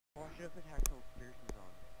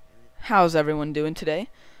How's everyone doing today?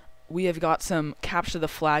 We have got some capture the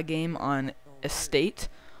flag game on estate,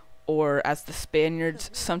 or as the Spaniards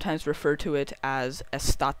sometimes refer to it as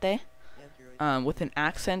estate, with an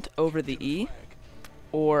accent over the E,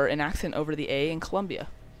 or an accent over the A in Colombia.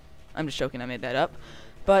 I'm just joking, I made that up.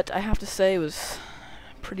 But I have to say it was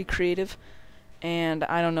pretty creative, and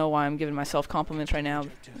I don't know why I'm giving myself compliments right now.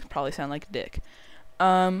 Probably sound like a dick.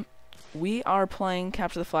 We are playing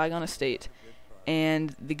capture the flag on estate,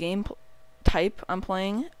 and the game type I'm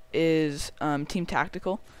playing is Team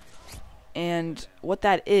Tactical, and what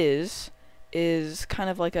that is kind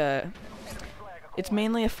of like it's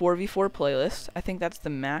mainly a 4v4 playlist. I think that's the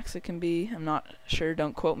max it can be. I'm not sure,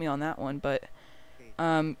 don't quote me on that one, but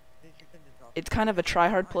it's kind of a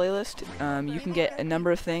try-hard playlist. You can get a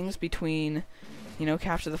number of things between,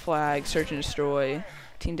 capture the flag, search and destroy,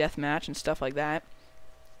 team deathmatch, and stuff like that.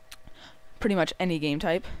 Pretty much any game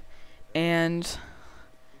type. And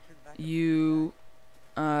you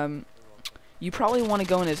probably want to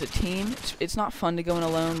go in as a team. It's not fun to go in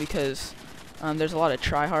alone because there's a lot of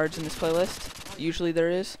tryhards in this playlist. Usually there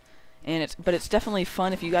is, but it's definitely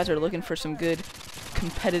fun if you guys are looking for some good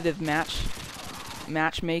competitive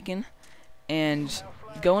matchmaking, and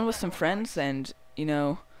go in with some friends, and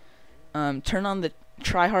turn on the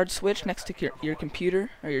tryhard switch next to your computer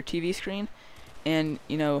or your TV screen, and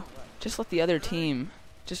just let the other team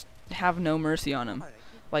just have no mercy on them,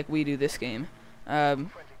 like we do this game.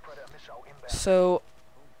 So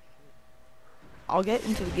I'll get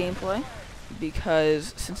into the gameplay,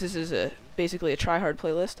 because since this is basically a try-hard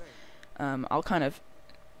playlist, I'll kind of,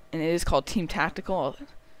 and it is called Team Tactical,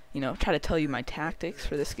 I'll try to tell you my tactics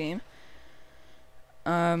for this game.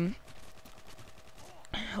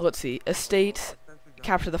 Let's see, estate,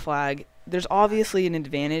 capture the flag. There's obviously an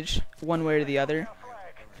advantage one way or the other,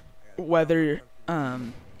 whether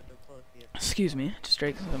excuse me, just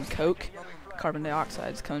drank some Coke. Carbon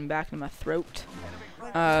dioxide's coming back into my throat.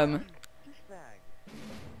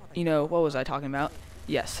 What was I talking about?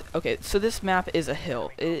 Yes, okay, so this map is a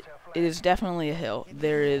hill. It is definitely a hill.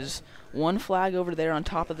 There is one flag over there on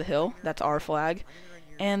top of the hill, that's our flag,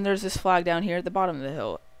 and there's this flag down here at the bottom of the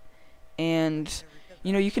hill. And,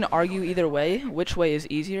 you can argue either way, which way is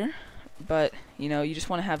easier, but, you just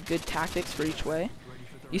want to have good tactics for each way.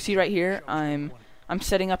 You see right here, I'm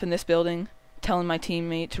setting up in this building, telling my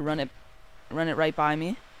teammate to run it right by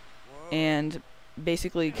me, and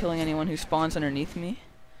basically killing anyone who spawns underneath me.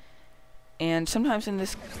 And sometimes in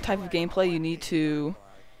this type of gameplay you need to,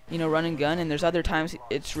 run and gun, and there's other times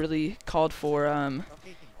it's really called for,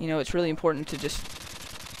 it's really important to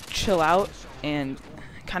just chill out and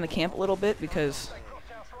kind of camp a little bit, because,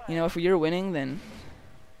 if you're winning, then,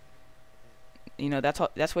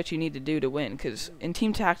 that's what you need to do to win, because in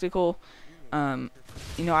Team Tactical, I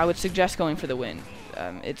would suggest going for the win.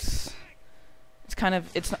 It's kind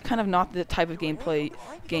of not the type of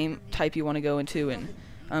game type you want to go into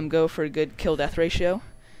and go for a good kill-death ratio.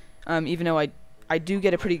 Even though I do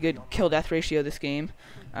get a pretty good kill-death ratio this game,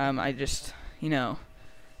 I just,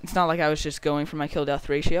 it's not like I was just going for my kill-death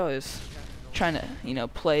ratio. I was trying to,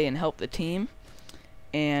 play and help the team.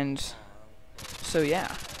 And so,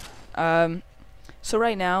 yeah. So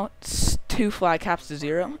right now, it's 2 flag caps to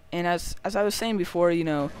 0. And as I was saying before,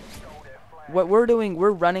 what we're doing,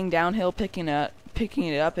 we're running downhill, picking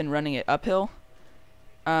it up and running it uphill.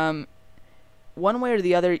 One way or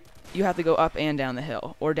the other, you have to go up and down the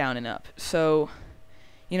hill, or down and up. So,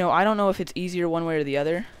 I don't know if it's easier one way or the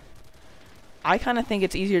other. I kind of think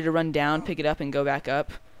it's easier to run down, pick it up, and go back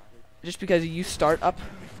up, just because you start up,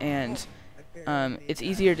 and it's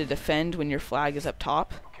easier to defend when your flag is up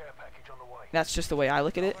top. That's just the way I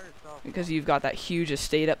look at it, because you've got that huge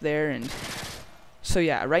estate up there. And so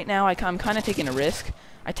yeah, right now I'm kind of taking a risk.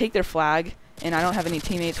 I take their flag, and I don't have any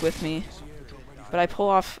teammates with me, but I pull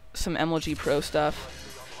off some MLG Pro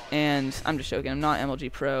stuff, and I'm just joking, I'm not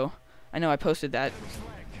MLG Pro. I know I posted that,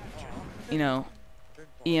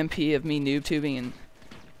 EMP of me noob tubing, and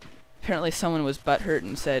apparently someone was butthurt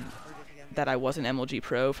and said that I wasn't MLG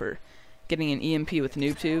Pro for getting an EMP with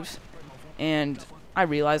noob tubes, and I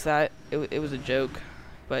realized that it was a joke,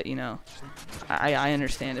 but I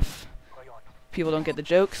understand if people don't get the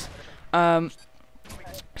jokes.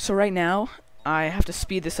 So right now I have to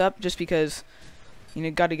speed this up just because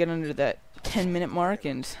got to get under that 10-minute mark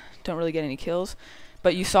and don't really get any kills.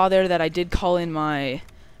 But you saw there that I did call in my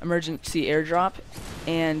emergency airdrop,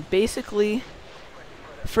 and basically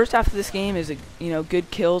the first half of this game is good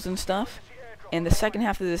kills and stuff, and the second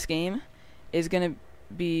half of this game is gonna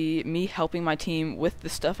be me helping my team with the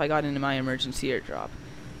stuff I got into my emergency airdrop.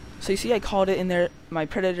 So you see I called it in there, my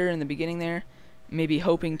predator in the beginning there, maybe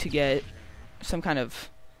hoping to get some kind of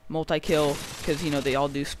multi-kill, because, you know, they all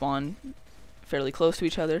do spawn fairly close to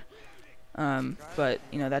each other. But,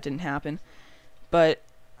 you know, that didn't happen. But,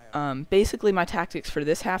 basically my tactics for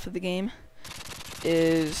this half of the game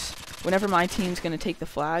is whenever my team's going to take the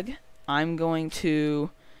flag, I'm going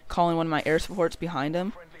to call in one of my air supports behind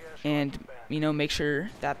them and, you know, make sure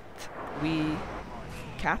that we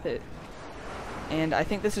cap it. And I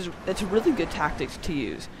think that's a really good tactics to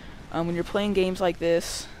use. When you're playing games like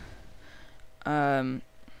this, you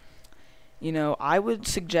know, I would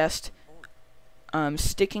suggest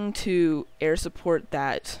sticking to air support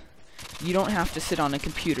that you don't have to sit on a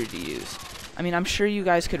computer to use. I mean, I'm sure you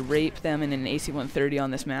guys could rape them in an AC-130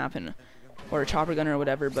 on this map, or a chopper gunner or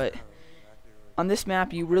whatever, but on this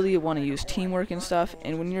map you really want to use teamwork and stuff,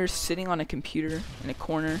 and when you're sitting on a computer in a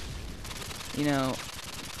corner, you know,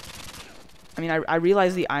 I mean, I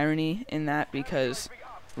realize the irony in that, because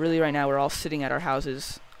really right now we're all sitting at our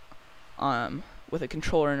houses with a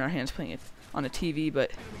controller in our hands playing it on a TV,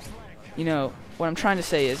 but, you know, what I'm trying to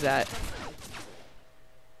say is that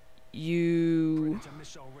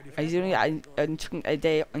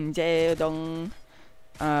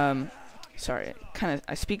sorry,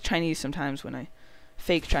 I speak Chinese sometimes when I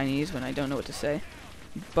fake Chinese when I don't know what to say,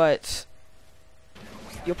 but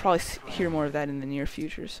you'll probably hear more of that in the near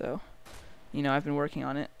future, so, you know, I've been working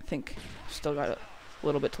on it. I think I've still got a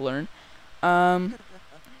little bit to learn. I'm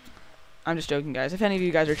just joking, guys. If any of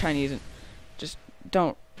you guys are Chinese, just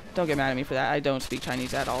don't get mad at me for that. I don't speak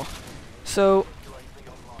Chinese at all. So,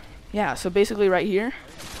 yeah, so basically right here,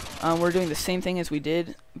 we're doing the same thing as we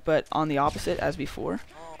did, but on the opposite as before.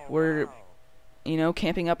 We're, you know,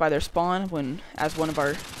 camping up by their spawn as one of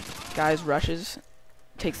our guys rushes,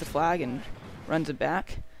 takes the flag, and runs it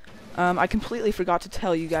back. I completely forgot to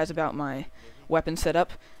tell you guys about my weapon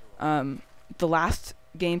setup. The last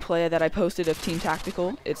gameplay that I posted of Team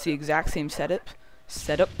Tactical, it's the exact same setup.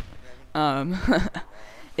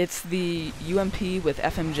 It's the UMP with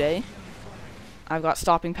FMJ. I've got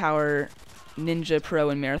Stopping Power, Ninja Pro,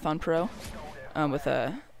 and Marathon Pro, with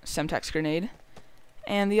a Semtex grenade,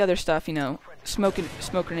 and the other stuff, you know, smoke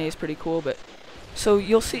grenade is pretty cool. But so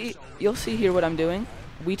you'll see here what I'm doing.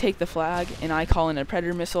 We take the flag, and I call in a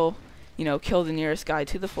predator missile, you know, kill the nearest guy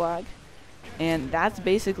to the flag, and that's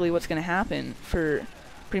basically what's going to happen for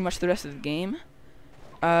pretty much the rest of the game.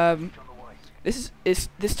 This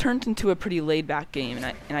turned into a pretty laid-back game,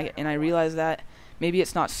 and I realize that maybe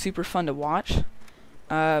it's not super fun to watch.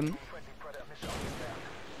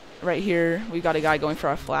 Right here, we've got a guy going for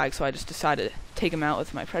our flag, so I just decided to take him out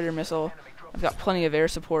with my predator missile. I've got plenty of air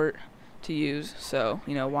support to use, so,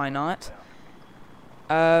 you know, why not?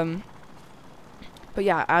 But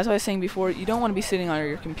yeah, as I was saying before, you don't want to be sitting on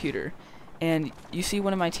your computer. And you see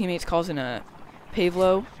one of my teammates calls in a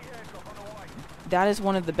Pavlo. That is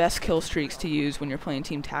one of the best kill streaks to use when you're playing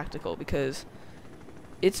Team Tactical, because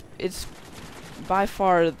it's by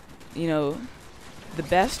far, you know, the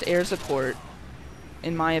best air support,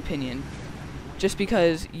 in my opinion, just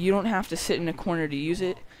because you don't have to sit in a corner to use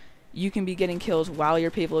it. You can be getting kills while your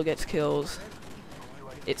Pavlo gets kills.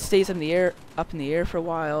 It stays up in the air for a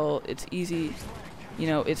while. It's easy, you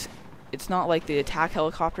know. It's not like the attack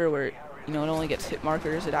helicopter where, you know, it only gets hit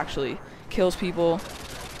markers. It actually kills people.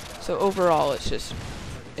 So overall, it's just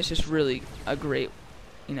really a great,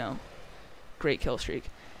 you know, great kill streak.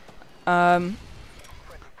 So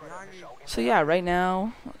yeah, right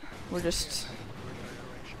now we're just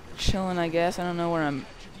chilling, I guess. I don't know where I'm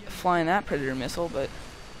flying that predator missile, but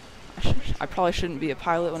I probably shouldn't be a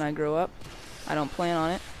pilot when I grow up. I don't plan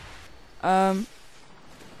on it.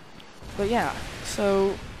 But yeah,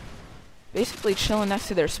 so basically chilling next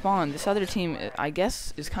to their spawn. This other team, I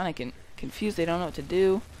guess, is kind of confused. They don't know what to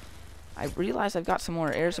do. I realize I've got some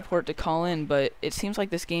more air support to call in, but it seems like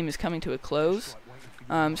this game is coming to a close.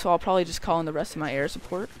 So I'll probably just call in the rest of my air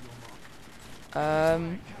support.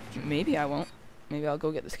 Maybe I won't. Maybe I'll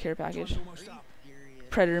go get this care package.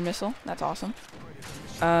 Predator missile. That's awesome.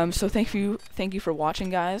 So thank you for watching,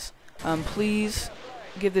 guys. Please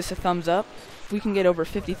give this a thumbs up. If we can get over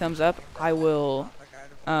 50 thumbs up, I will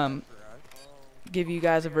give you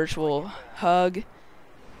guys a virtual hug.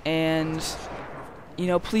 And, you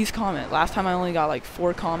know, please comment. Last time I only got like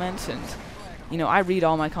 4 comments, and, you know, I read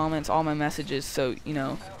all my comments, all my messages, so, you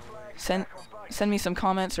know, send me some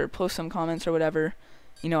comments or post some comments or whatever.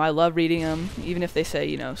 You know, I love reading them, even if they say,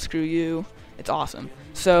 you know, screw you. It's awesome.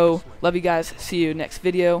 So, love you guys. See you next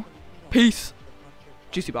video. Peace.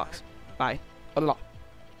 JuiceZBox. Bye. Allah.